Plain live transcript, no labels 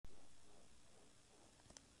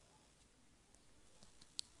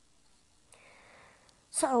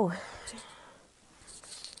So,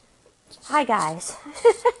 hi guys.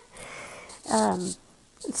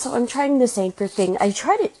 So I'm trying this Anchor thing. I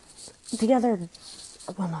tried it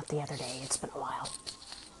not the other day, it's been a while.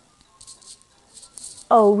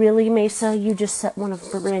 Oh, really, Mesa? You just set one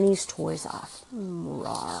of Rennie's toys off.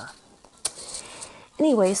 Rawr.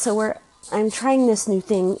 Anyway, I'm trying this new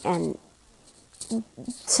thing, and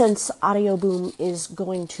since Audio Boom is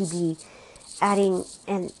going to be adding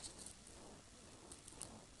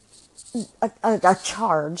a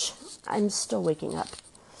charge, I'm still waking up.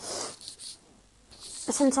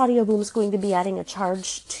 Since Audio Boom is going to be adding a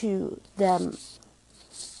charge to them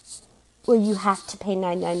where you have to pay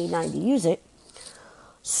 $9.99 to use it,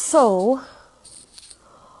 so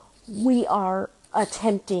we are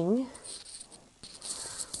attempting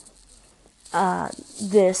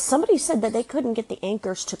this. Somebody said that they couldn't get the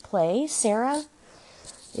anchors to play. Sarah,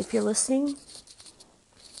 if you're listening,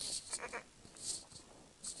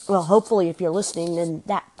 well, hopefully if you're listening, then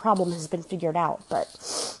that problem has been figured out. But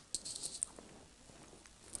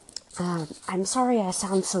I'm sorry I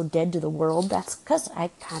sound so dead to the world. That's because I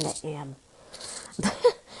kind of am.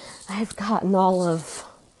 I've gotten all of...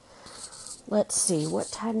 Let's see, what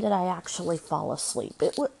time did I actually fall asleep?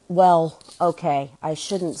 Well, okay, I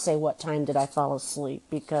shouldn't say what time did I fall asleep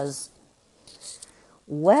because,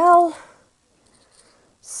 well,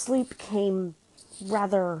 sleep came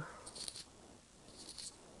rather,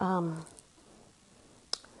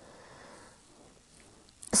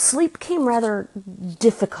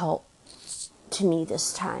 difficult to me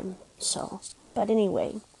this time, so, but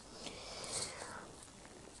anyway.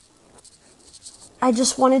 I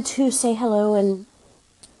just wanted to say hello and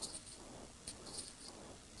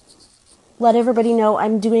let everybody know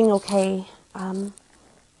I'm doing okay.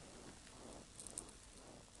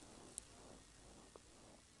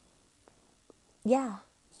 Yeah.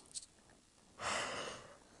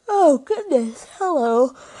 Oh, goodness.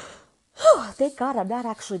 Hello. Oh, thank God I'm not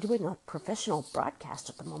actually doing a professional broadcast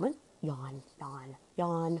at the moment. Yawn, yawn,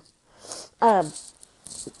 yawn.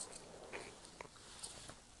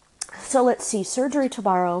 So let's see. Surgery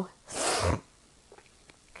tomorrow.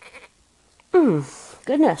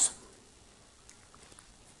 Goodness.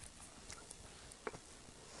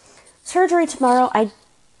 Surgery tomorrow. I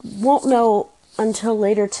won't know until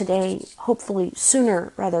later today, hopefully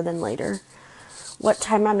sooner rather than later, what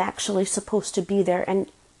time I'm actually supposed to be there.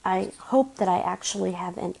 And I hope that I actually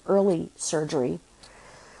have an early surgery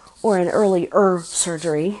or an earlier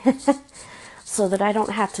surgery so that I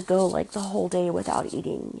don't have to go like the whole day without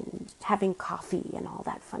eating and having coffee and all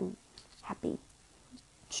that fun, happy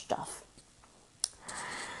stuff.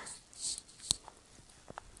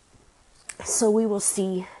 So we will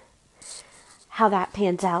see how that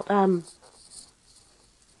pans out.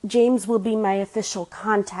 James will be my official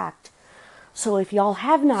contact. So if y'all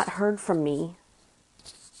have not heard from me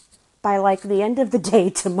by like the end of the day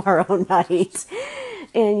tomorrow night,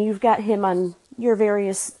 and you've got him on your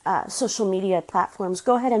various social media platforms,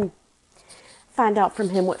 go ahead and find out from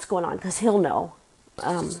him what's going on, because he'll know.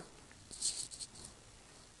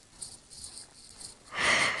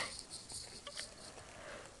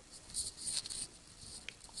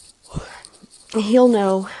 He'll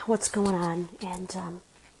know what's going on, and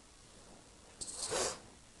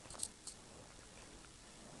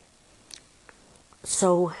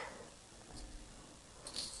so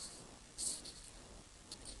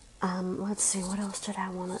let's see, what else did I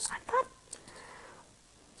want to...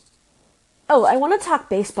 I want to talk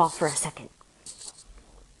baseball for a second.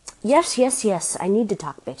 Yes, I need to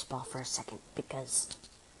talk baseball for a second, because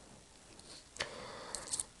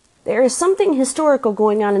there is something historical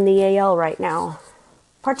going on in the AL right now,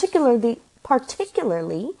 particularly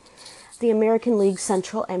the American League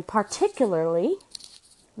Central, and particularly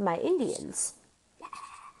my Indians.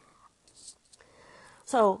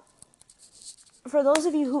 So, for those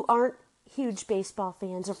of you who aren't huge baseball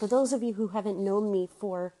fans, or for those of you who haven't known me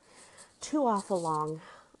for too awful long,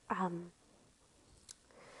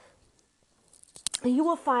 you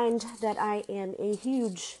will find that I am a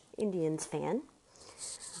huge Indians fan.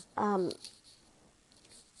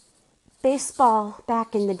 Baseball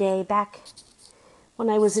back in the day, back when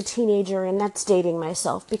I was a teenager, and that's dating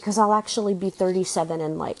myself because I'll actually be 37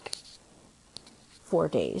 in like 4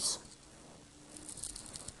 days.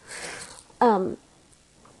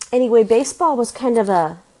 Anyway, baseball was kind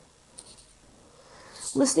of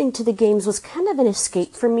listening to the games was kind of an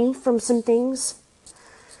escape for me from some things.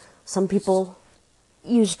 Some people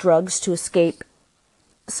use drugs to escape.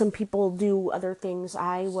 Some people do other things.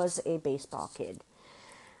 I was a baseball kid.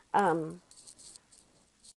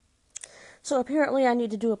 So apparently I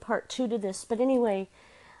need to do a part 2 to this. But anyway,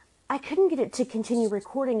 I couldn't get it to continue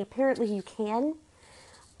recording. Apparently you can,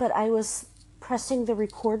 but I was pressing the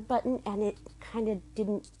record button and it kind of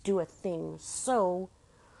didn't do a thing. So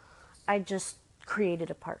I just created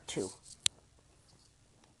a part 2.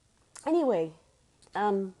 Anyway,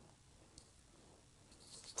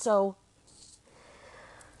 so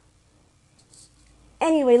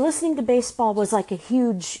anyway, listening to baseball was like a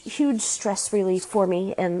huge stress relief for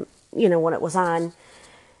me, and when it was on,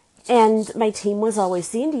 and my team was always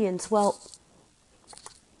the Indians. Well,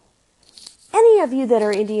 any of you that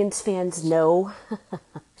are Indians fans know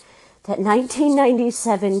that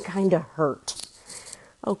 1997 kind of hurt.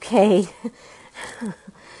 Okay.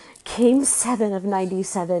 Game 7 of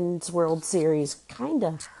 97's World Series kind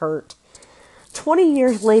of hurt. 20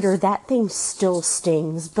 years later, that thing still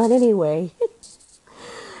stings. But anyway,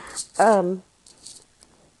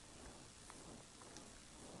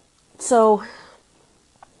 so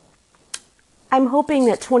I'm hoping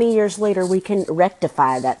that 20 years later we can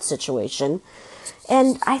rectify that situation.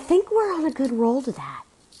 And I think we're on a good roll to that.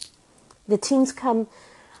 The teams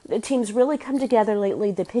really come together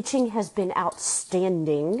lately. The pitching has been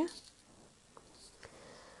outstanding.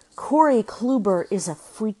 Corey Kluber is a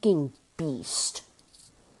freaking beast.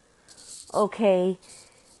 Okay.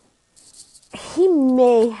 He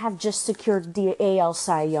may have just secured the AL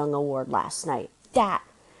Cy Young Award last night. That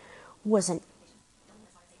was an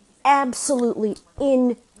absolutely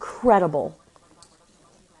incredible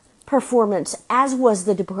performance, as was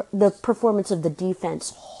the performance of the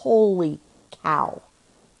defense. Holy cow.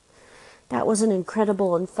 That was an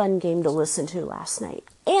incredible and fun game to listen to last night.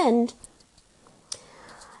 And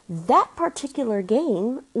that particular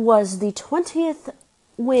game was the 20th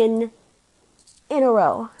win in a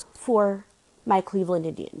row for my Cleveland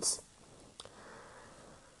Indians.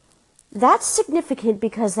 That's significant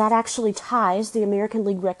because that actually ties the American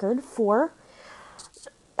League record for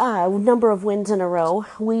number of wins in a row.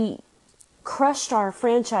 We crushed our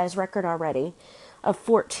franchise record already of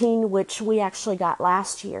 14, which we actually got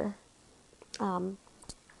last year.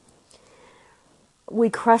 We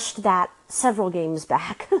crushed that several games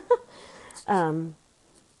back. And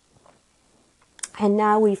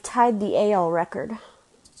now we've tied the AL record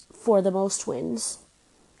for the most wins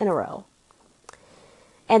in a row.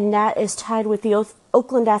 And that is tied with the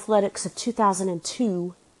Oakland Athletics of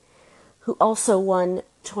 2002, who also won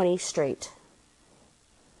 20 straight.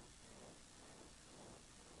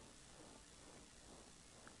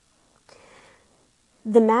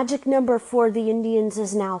 The magic number for the Indians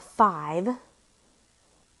is now 5.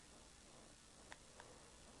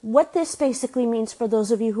 What this basically means for those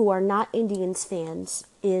of you who are not Indians fans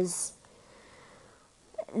is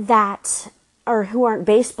that, or who aren't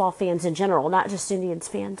baseball fans in general, not just Indians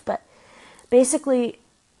fans, but basically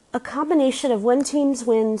a combination of one team's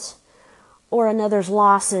wins or another's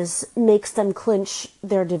losses makes them clinch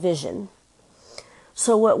their division.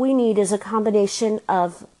 So what we need is a combination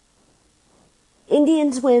of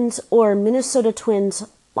Indians wins or Minnesota Twins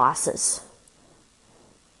losses.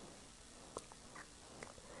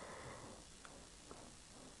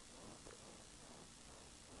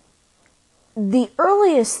 The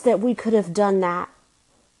earliest that we could have done that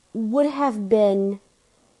would have been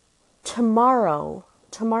tomorrow,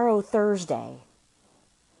 Thursday.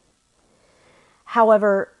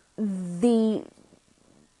 However, the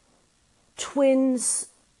Twins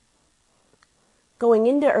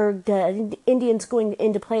the Indians going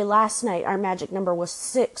into play last night, our magic number was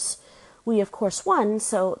 6. We, of course, won,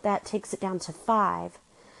 so that takes it down to 5.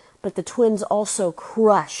 But the Twins also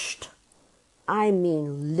crushed. I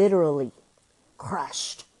mean, literally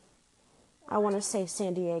crushed. I want to say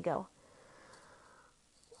San Diego.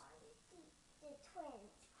 The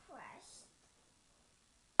Twins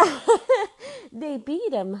crushed. They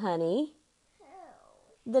beat them, honey. Oh.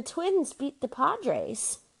 The Twins beat the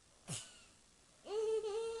Padres.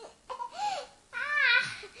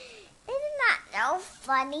 Isn't that so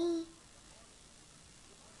funny?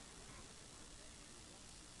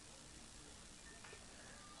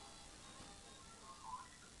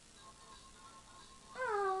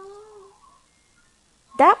 Oh.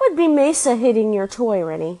 That would be Mesa hitting your toy,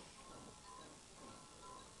 Rennie.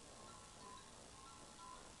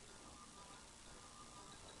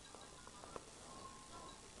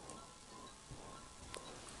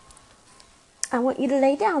 I want you to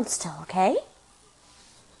lay down still, okay?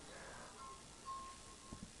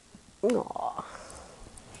 Aww.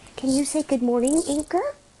 Can you say good morning,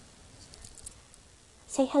 Anchor?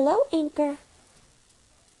 Say hello, Anchor.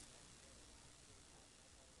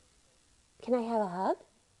 Can I have a hug?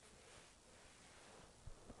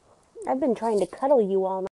 I've been trying to cuddle you all night.